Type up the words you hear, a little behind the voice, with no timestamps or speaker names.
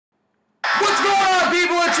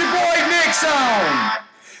your boy Nicksown!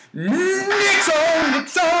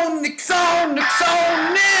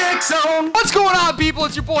 Nicksown! What's going on, people?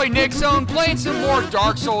 It's your boy Nicksown playing some more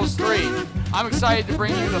Dark Souls 3. I'm excited to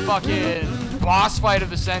bring you the fucking boss fight of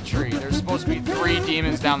the century. There's supposed to be 3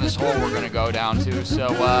 demons down this hole we're gonna go down to.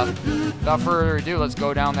 So, without further ado, let's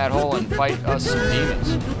go down that hole and fight us some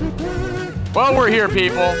demons. Well, we're here,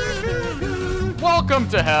 people. Welcome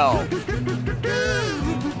to hell.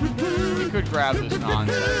 We could grab this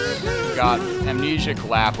nonsense. We got Amnesic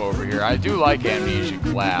Lap over here. I do like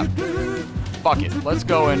Amnesic Lap. Fuck it. Let's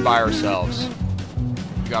go in by ourselves.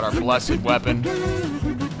 We got our blessed weapon.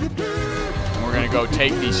 And we're gonna go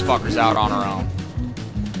take these fuckers out on our own.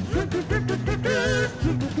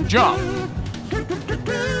 Jump!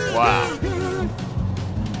 Wow.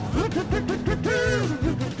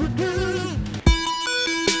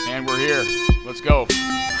 And we're here. Let's go.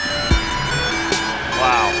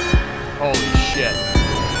 Wow. Holy shit.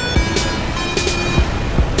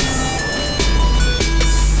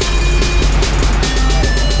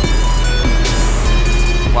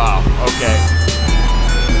 Wow, okay.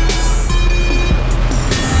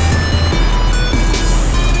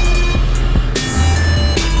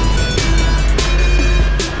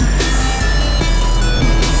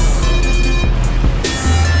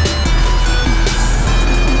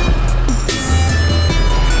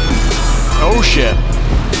 Oh shit.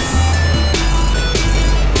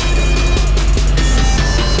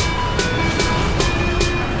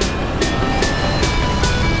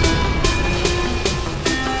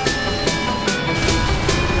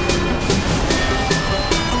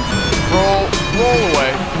 Roll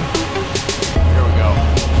away. Here we go.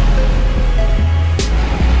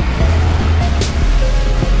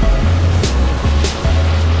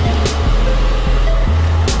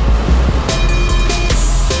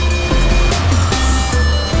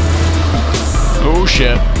 Oh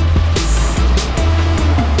shit.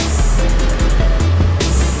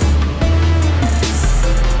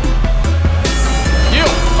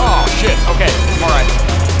 Heal! Oh shit. Okay. Alright.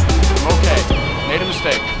 Okay. Made a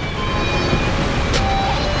mistake.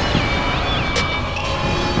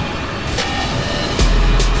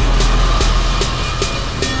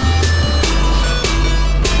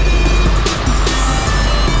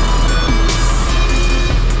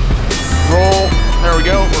 There we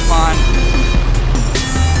go, we're fine.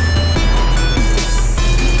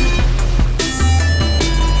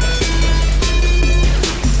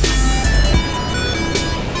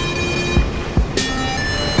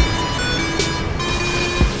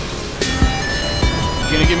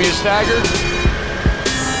 You gonna give me a stagger?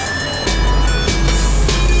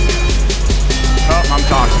 Oh, I'm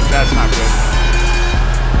toxic, that's not good.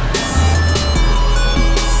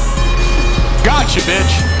 Gotcha,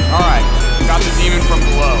 bitch! Alright. Got the demon from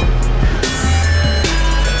below.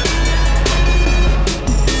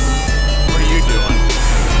 What are you doing?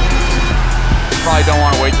 Probably don't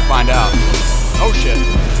want to wait to find out. Oh shit.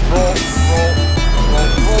 Roll, roll, roll,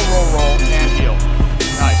 roll, roll, roll, and heal.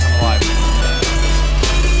 Nice, I'm alive.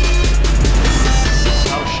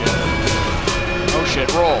 Oh shit. Oh shit,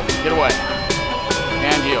 roll. Get away.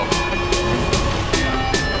 And heal.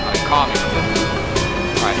 Alright, caught me.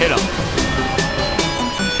 Alright, hit him.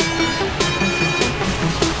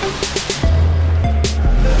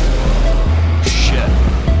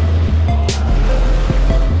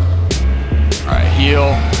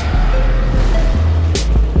 Heal.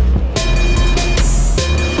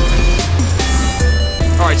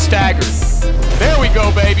 Alright, staggered. There we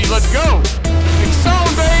go, baby. Let's go. Nicksown,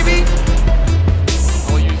 baby.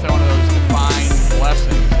 I'll use one of those divine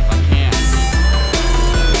blessings if I can.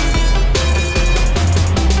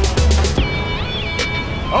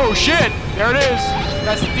 Oh shit! There it is.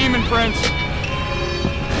 That's the demon prince.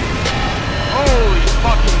 Holy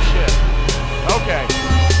fucking shit. Okay.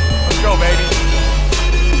 Let's go, baby.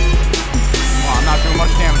 I'm not doing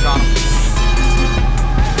much damage on him.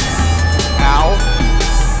 Ow.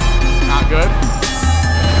 Not good.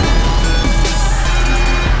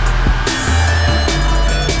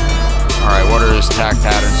 Alright, what are his attack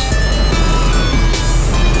patterns?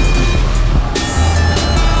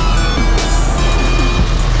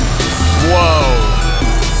 Whoa.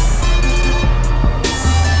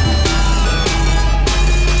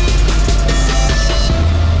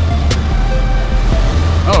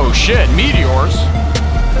 Oh shit, meteors.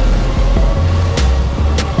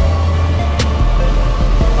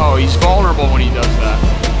 Oh, he's vulnerable when he does that.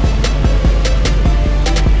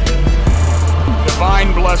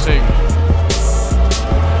 Divine blessing.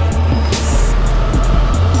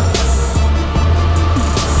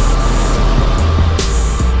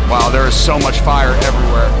 Wow, there is so much fire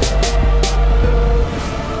everywhere.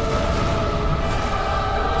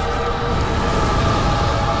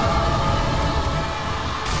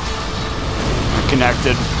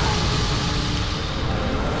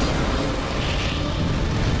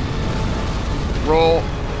 Roll.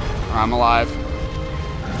 I'm alive.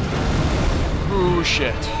 Ooh,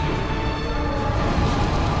 shit.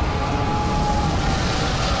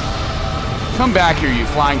 Come back here, you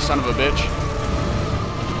flying son of a bitch.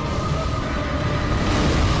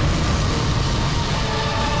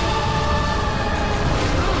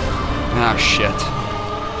 Ah, shit.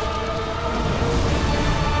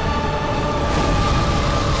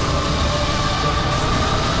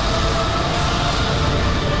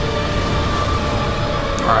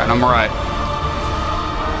 Alright, I'm alright.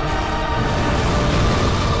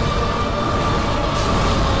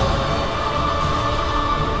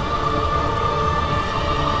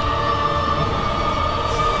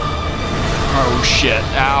 Oh shit.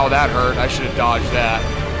 Ow, that hurt. I should have dodged that.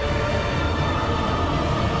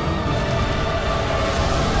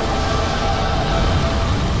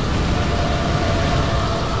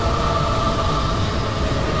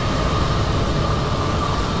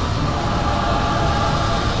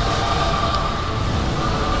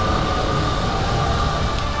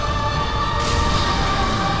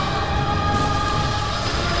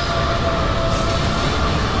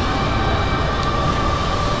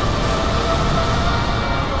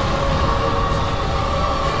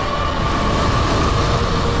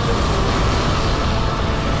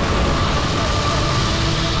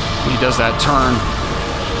 Does that turn.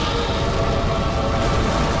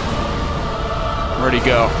 Where'd he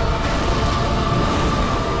go?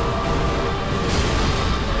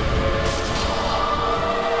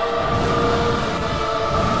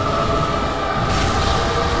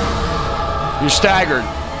 You're staggered.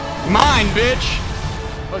 Mine, bitch!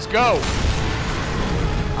 Let's go.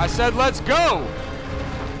 I said let's go!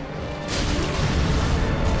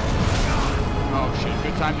 Oh shit,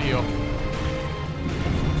 good time to heal.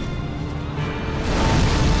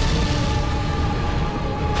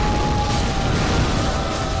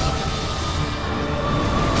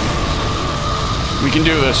 We can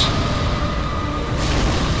do this.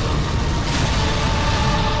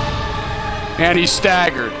 And he's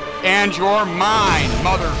staggered. And you're mine,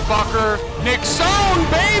 motherfucker. Nicksown,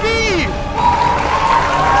 baby!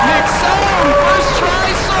 Nicksown, first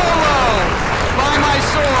try solo! By my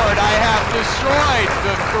sword, I have destroyed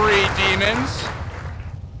the 3 demons.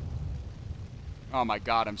 Oh my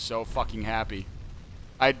god, I'm so fucking happy.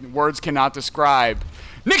 Words cannot describe.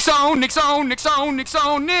 Nicksown, Nicksown, Nicksown,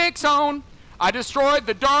 Nicksown, Nicksown! I destroyed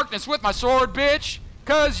the darkness with my sword, bitch,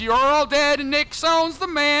 'cause you're all dead and Nicksown's the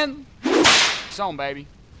man. Nicksown, baby.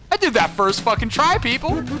 I did that first fucking try,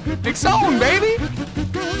 people. Nicksown, baby.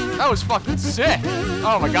 That was fucking sick.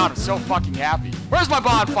 Oh my god, I'm so fucking happy. Where's my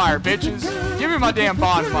bonfire, bitches? Give me my damn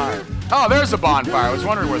bonfire. Oh, there's the bonfire. I was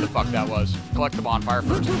wondering where the fuck that was. Collect the bonfire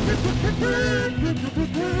first.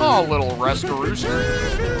 Oh, little rooster.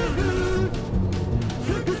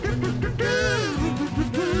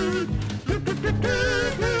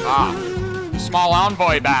 Ah, small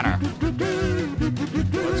envoy banner.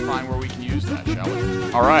 Let's find where we can use that, shall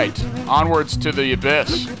we? Alright, onwards to the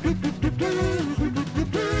abyss.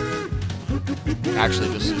 Actually,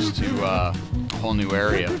 this is to a whole new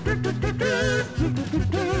area.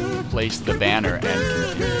 Place the banner and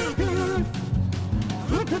continue.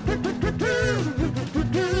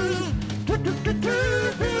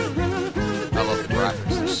 I love the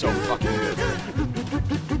graphics, they're so fucking good.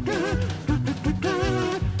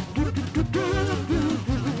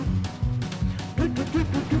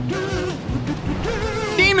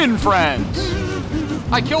 Demon friends!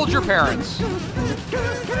 I killed your parents.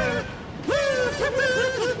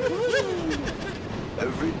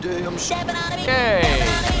 Every day I'm Hey,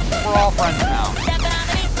 we're all friends now.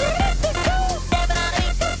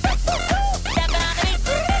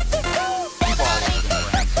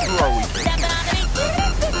 Who are we?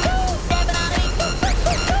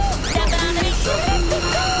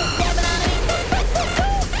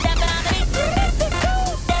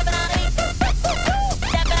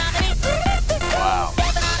 Wow.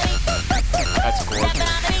 That's gorgeous.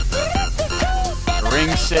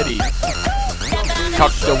 Ring City.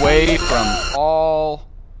 Tucked away from all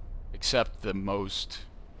except the most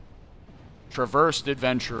traversed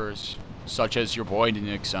adventurers, such as your boy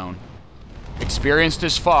Nicksown. Experienced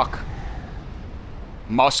as fuck,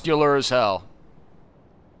 muscular as hell,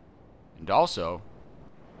 and also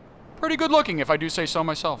pretty good looking, if I do say so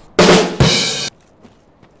myself.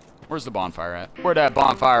 Where's the bonfire at? Where'd that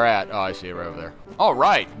bonfire at? Oh, I see it right over there. All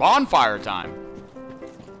right, bonfire time.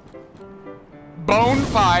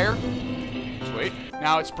 Bonefire. Sweet.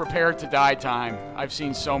 Now it's prepare to die time. I've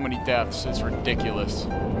seen so many deaths, it's ridiculous.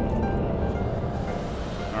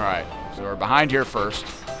 Alright, so we're behind here first.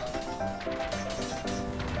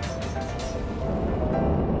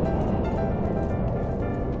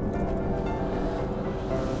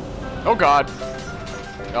 Oh god.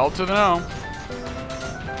 L to the no.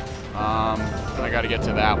 I gotta get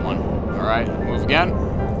to that one. Alright, move again.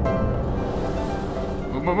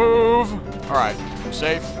 Move, move, move. Alright, I'm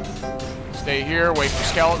safe. Stay here, wait for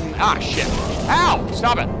skeleton. Ah, shit. Ow!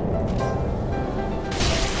 Stop it.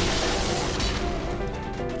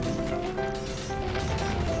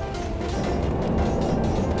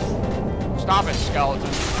 Stop it, skeleton.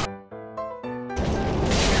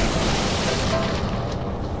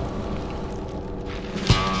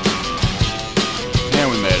 And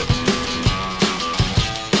we made it.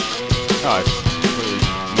 Oh, I completely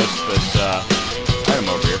missed this item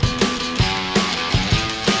over here.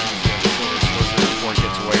 Before it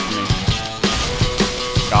gets away from me.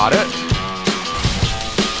 Got it.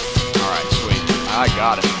 Alright, sweet. I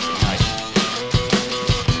got it. Nice.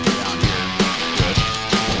 Down here. Good.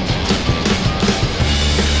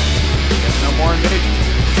 Guess no more invasion.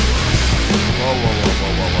 Whoa, whoa, whoa,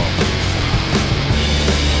 whoa, whoa, whoa.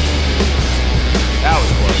 That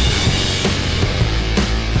was close.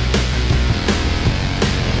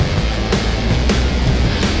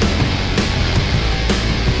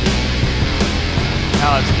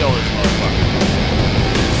 Now let's kill this motherfucker.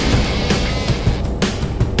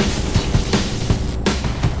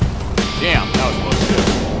 Damn, that was close too.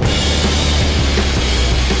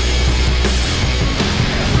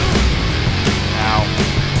 Ow.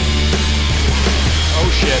 Oh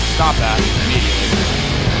shit, stop that immediately.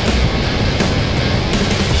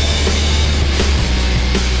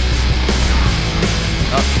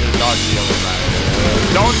 Oh, there's a dog the other side.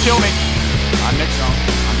 Don't kill me. I'm Nickson.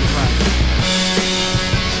 I'm your friend.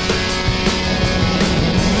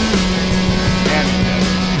 And he's dead.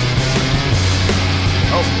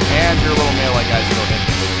 Oh, and your little melee guy's still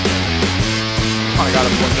hitting me. I got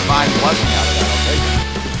a divine blessing out of that, I'll take it.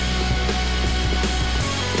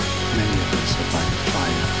 Many of us are by the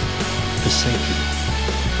fire, forsaken.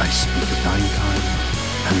 I speak of thine kind,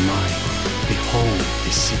 and mine. Behold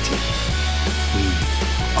this city. We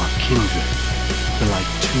are kindred, the like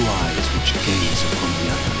two eyes which gaze upon the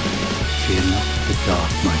other. Fear not the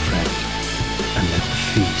dark, my friend, and let the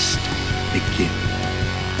feast begin.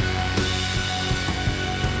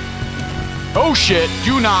 Oh shit,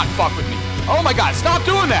 do not fuck with me. Oh my god, stop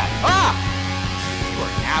doing that! Ah! You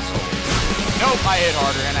are an asshole. Nope, I hit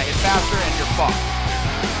harder and I hit faster and you're fucked.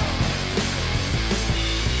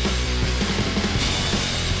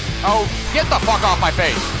 Oh, get the fuck off my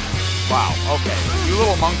face. Wow, okay. You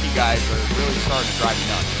little monkey guys are really starting to drive me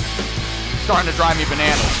nuts. Starting to drive me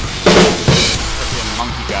bananas. Freaking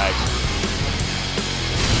monkey guys.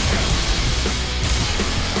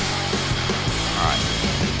 Alright.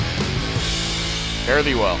 Fare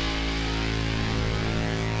thee well.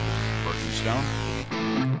 Working stone.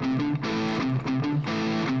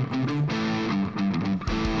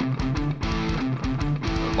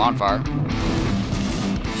 Bonfire.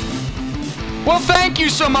 Well, thank you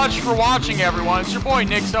so much for watching, everyone. It's your boy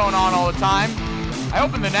Nicksown on all the time. I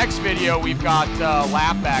hope in the next video we've got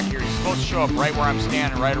Lap back here. He's supposed to show up right where I'm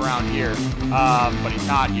standing, right around here. But he's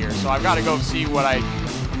not here. So I've got to go see what I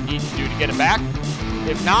need to do to get him back.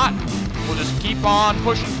 If not, we'll just keep on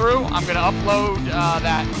pushing through. I'm going to upload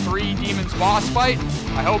that 3 Demons boss fight.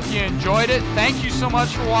 I hope you enjoyed it. Thank you so much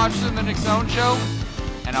for watching the Nicksown Show.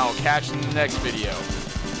 And I'll catch you in the next video.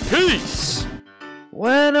 Peace!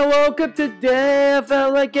 When I woke up today, I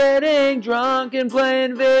felt like getting drunk and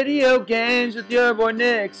playing video games with your boy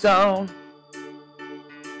Nickson.